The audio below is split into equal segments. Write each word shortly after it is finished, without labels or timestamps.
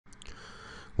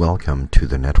Welcome to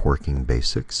the Networking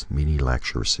Basics mini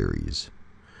lecture series.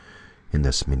 In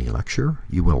this mini lecture,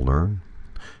 you will learn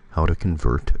how to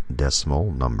convert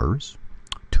decimal numbers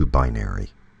to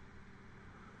binary.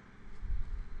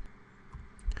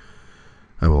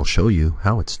 I will show you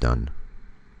how it's done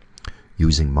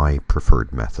using my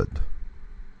preferred method.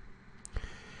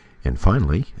 And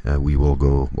finally, we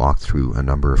will walk through a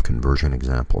number of conversion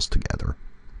examples together.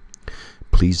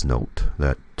 Please note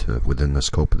that within the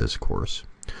scope of this course,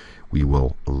 we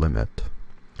will limit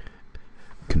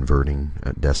converting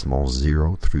decimals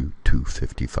 0 through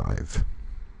 255.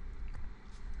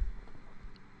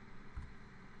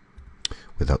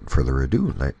 Without further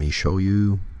ado, let me show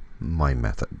you my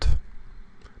method.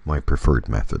 My preferred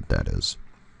method, that is.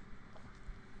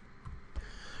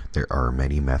 There are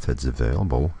many methods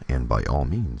available, and by all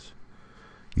means,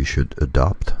 you should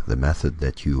adopt the method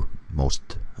that you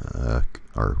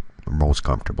are most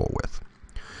comfortable with.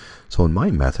 So in my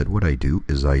method, what I do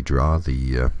is I draw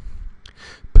the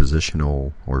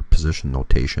positional or position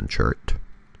notation chart.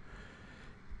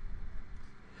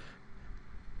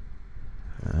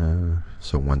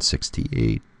 So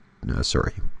 128,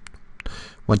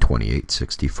 128,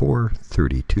 64,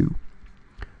 32,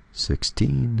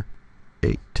 16,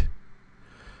 8,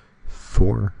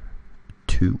 4,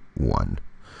 2, 1.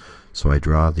 So I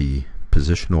draw the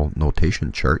positional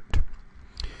notation chart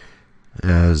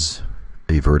as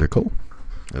a vertical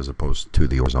as opposed to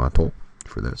the horizontal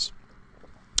for this.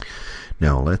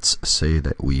 Now let's say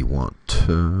that we want,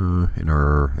 in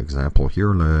our example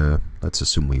here, let's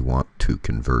assume we want to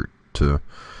convert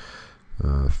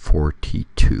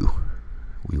 42.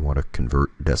 We want to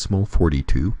convert decimal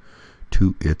 42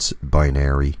 to its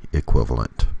binary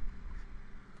equivalent.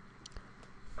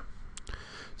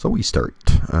 So we start.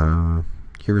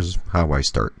 Here's how I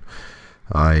start.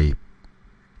 I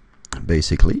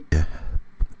basically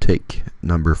take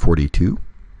number 42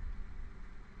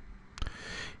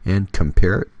 and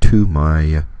compare it to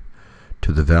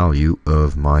the value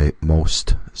of my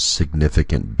most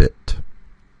significant bit.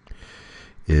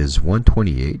 Is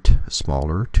 128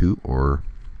 smaller to or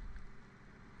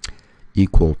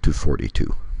equal to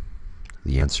 42?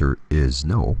 The answer is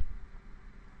no.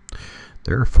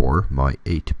 Therefore, my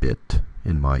 8-bit,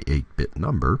 in my 8-bit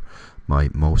number, my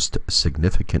most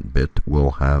significant bit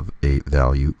will have a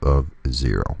value of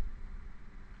 0,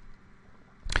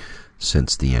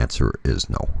 since the answer is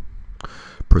no.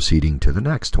 Proceeding to the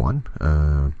next one,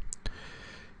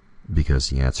 because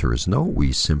the answer is no,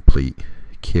 we simply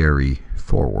carry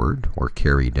forward or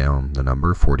carry down the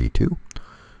number 42.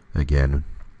 Again,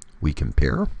 we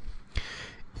compare.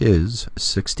 Is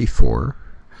 64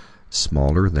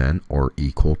 smaller than or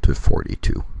equal to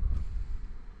 42?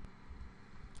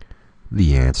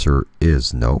 The answer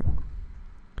is no.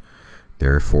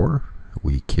 Therefore,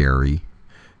 we carry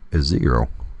a 0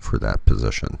 for that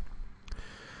position.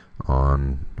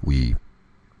 We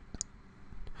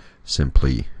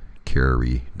simply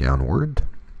carry downward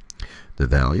the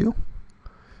value,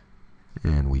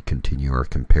 and we continue our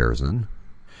comparison.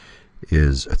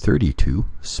 Is 32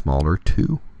 smaller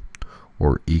to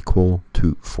or equal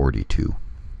to 42?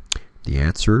 The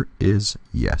answer is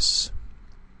yes.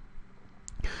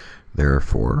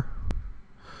 Therefore,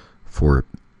 for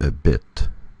a bit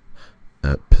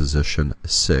at position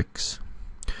 6,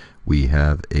 we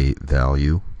have a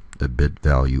bit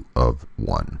value of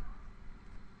 1.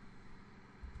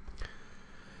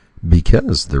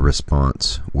 Because the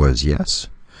response was yes,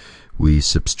 we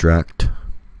subtract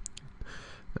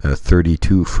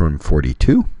 32 from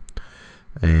 42,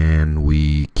 and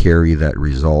we carry that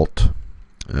result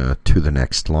to the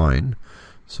next line.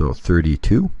 So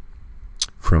 32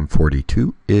 from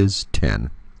 42 is 10.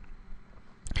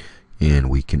 And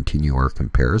we continue our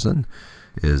comparison.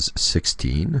 Is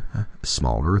 16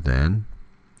 smaller than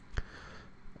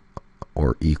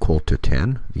or equal to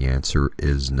 10? The answer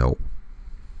is no.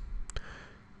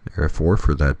 Therefore,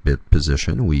 for that bit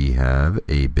position, we have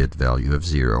a bit value of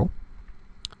 0.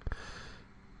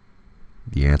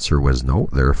 The answer was no.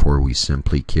 Therefore, we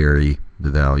simply carry the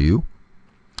value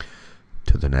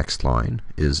to the next line.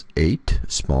 Is 8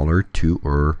 smaller to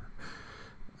or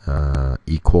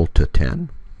equal to 10?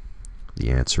 The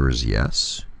answer is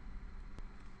yes.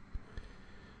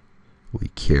 We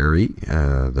carry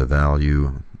the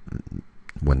value.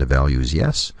 When the value is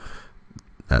yes,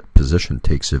 that position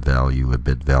takes a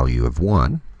bit value of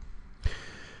 1.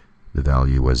 The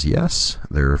value was yes,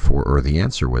 therefore, or the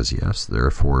answer was yes,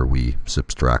 therefore we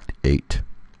subtract 8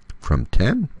 from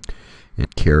 10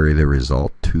 and carry the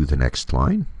result to the next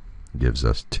line. Gives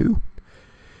us 2.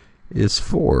 Is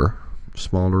 4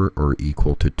 smaller or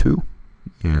equal to 2?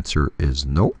 The answer is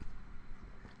no.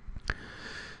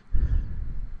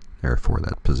 Therefore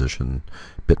that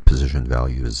bit position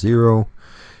value is 0,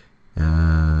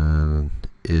 and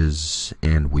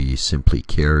we simply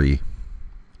carry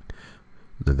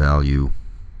the value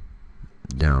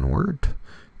downward.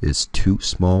 Is 2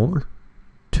 smaller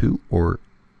 2 or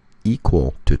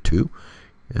equal to 2?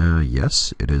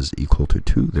 Yes, it is equal to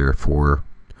 2. Therefore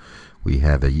we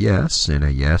have a yes, and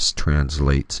a yes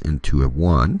translates into a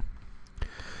 1.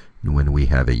 And when we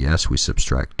have a yes, we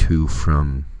subtract 2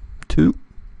 from 2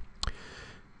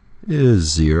 is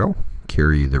 0.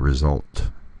 Carry the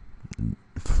result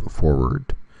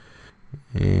forward.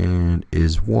 And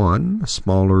is 1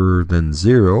 smaller than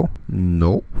 0?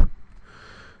 Nope.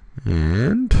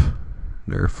 And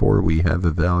therefore we have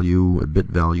a bit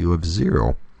value of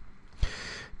 0.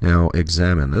 Now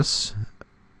examine this.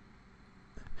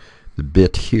 The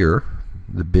bit here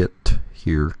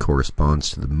corresponds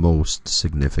to the most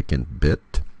significant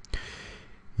bit,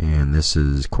 and this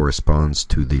corresponds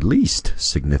to the least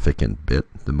significant bit.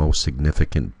 The most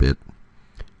significant bit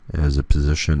has a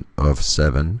position of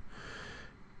 7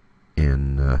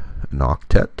 in an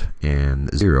octet,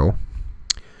 and 0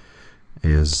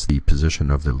 is the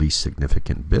position of the least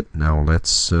significant bit. Now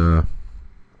let's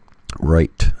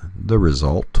write the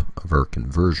result of our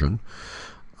conversion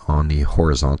on the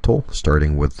horizontal,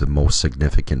 starting with the most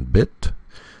significant bit.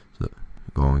 So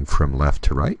going from left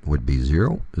to right would be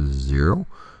 0, 0,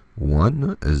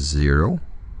 1, 0,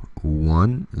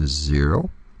 1, 0,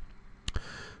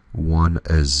 1,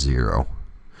 0.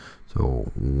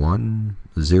 So 1,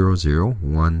 0, 0,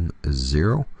 1,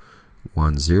 0,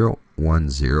 1, 0, 1,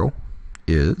 0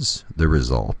 is the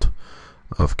result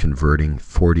of converting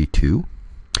 42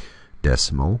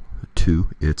 decimal to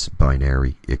its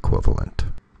binary equivalent.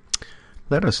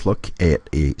 Let us look at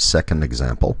a second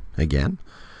example. Again,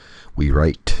 we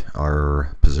write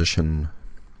our positional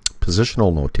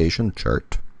notation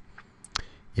chart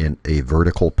in a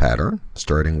vertical pattern,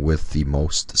 starting with the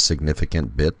most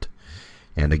significant bit.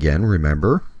 And again,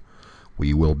 remember,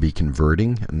 we will be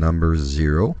converting numbers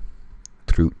 0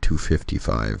 through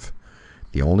 255.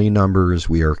 The only numbers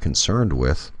we are concerned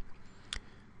with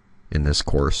in this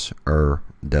course are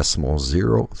decimals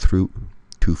 0 through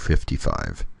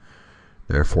 255.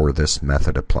 Therefore, this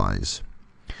method applies.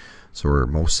 So our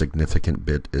most significant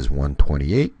bit is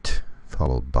 128,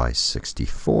 followed by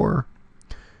 64,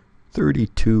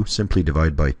 32, simply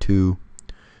divide by 2,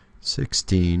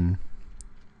 16,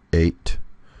 8,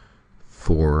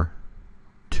 4,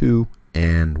 2,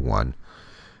 and 1.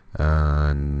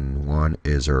 And 1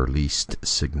 is our least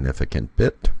significant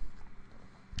bit.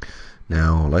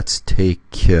 Now let's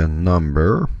take a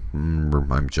number.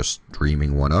 I'm just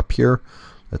dreaming one up here.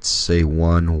 Let's say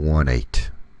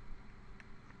 118.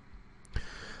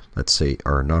 Let's say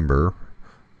our number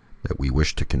that we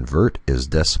wish to convert is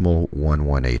decimal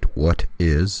 118. What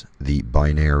is the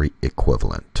binary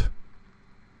equivalent?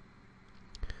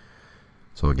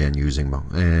 So again, using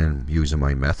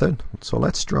my method. So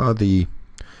let's draw the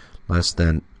less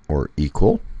than or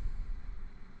equal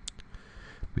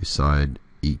beside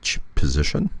each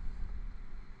position.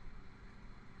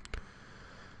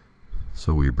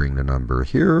 So we bring the number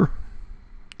here.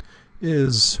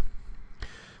 Is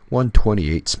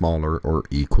 128 smaller or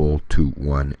equal to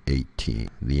 118?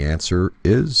 The answer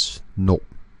is no.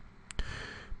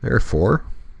 Therefore,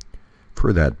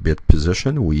 for that bit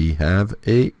position, we have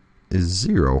a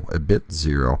 0, a bit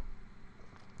 0.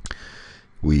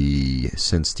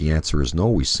 Since the answer is no,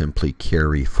 we simply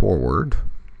carry forward.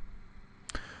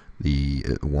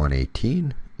 The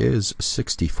 118 is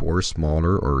 64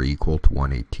 smaller or equal to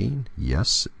 118?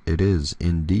 Yes, it is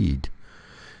indeed.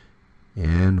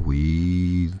 And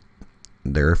we,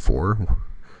 therefore,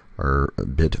 our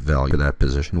bit value for that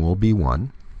position will be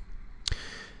 1.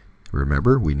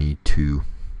 Remember, we need to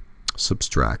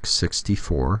subtract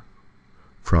 64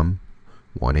 from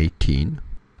 118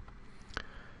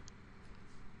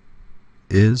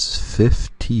 is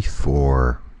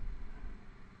 54.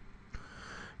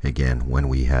 Again, when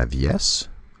we have yes,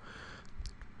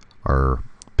 our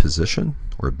position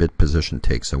or bit position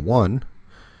takes a 1.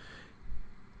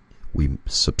 We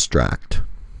subtract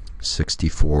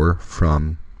 64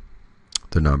 from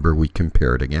the number we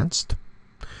compared against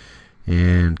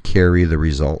and carry the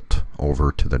result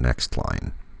over to the next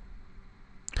line.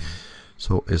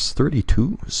 So is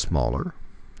 32 smaller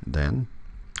than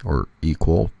or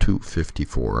equal to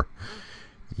 54?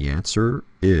 The answer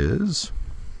is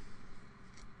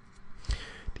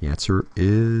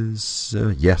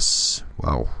yes.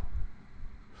 Wow,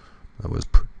 that was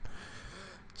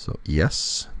so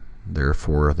yes.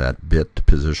 Therefore, that bit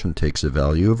position takes a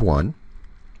value of 1.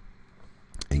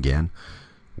 Again,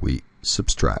 we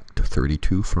subtract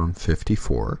 32 from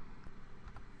 54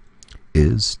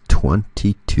 is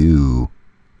 22.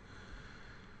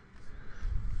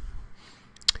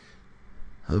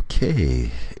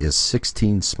 Okay, is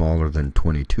 16 smaller than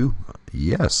 22?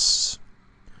 Yes.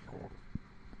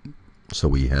 So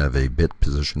we have a bit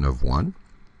position of 1.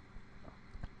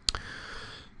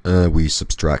 We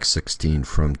subtract 16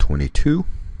 from 22,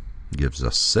 gives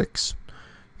us 6.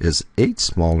 Is 8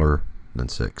 smaller than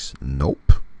 6?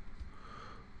 Nope.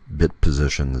 Bit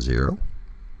position 0.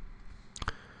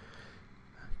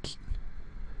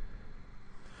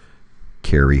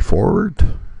 Carry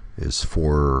forward. Is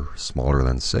 4 smaller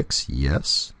than 6?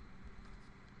 Yes.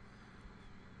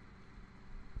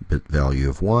 Bit value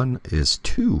of 1 is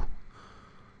 2.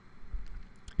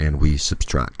 And we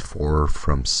subtract 4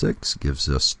 from 6, gives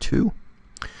us 2.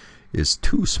 Is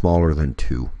 2 smaller than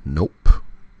 2? Nope.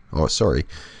 Oh, sorry.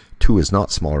 2 is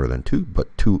not smaller than 2,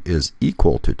 but 2 is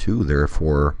equal to 2,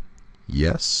 therefore,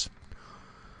 yes.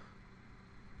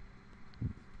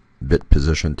 Bit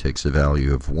position takes a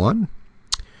value of 1.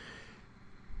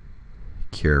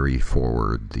 Carry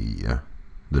forward the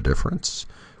difference.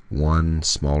 1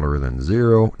 smaller than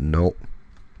 0? Nope.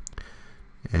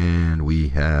 And we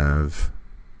have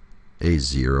a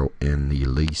 0 in the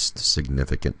least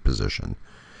significant position.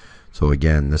 So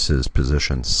again, this is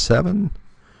position 7.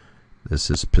 This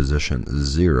is position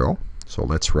 0. So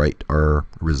let's write our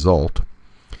result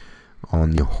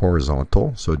on the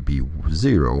horizontal. So it'd be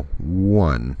 0,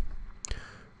 1,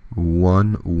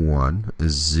 1, 1,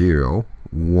 0,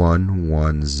 1,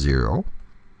 1, 0.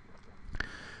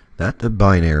 That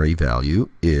binary value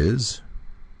is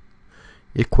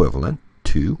equivalent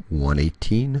to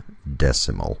 118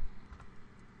 decimal.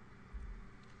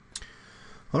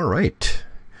 All right,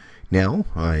 now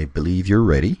I believe you're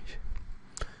ready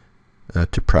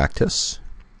to practice.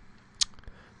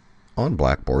 On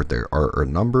Blackboard, there are a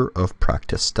number of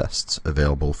practice tests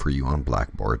available for you on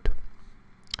Blackboard.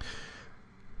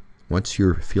 Once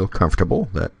you feel comfortable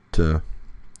that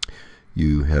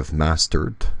you have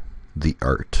mastered the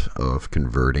art of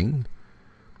converting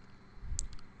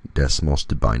decimals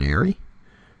to binary,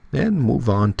 then move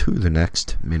on to the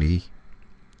next mini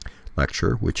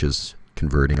lecture, which is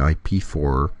converting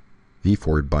IP4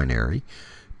 V4 binary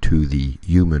to the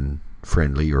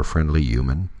human-friendly or friendly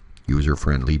human,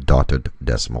 user-friendly dotted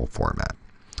decimal format.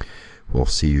 We'll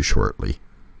see you shortly.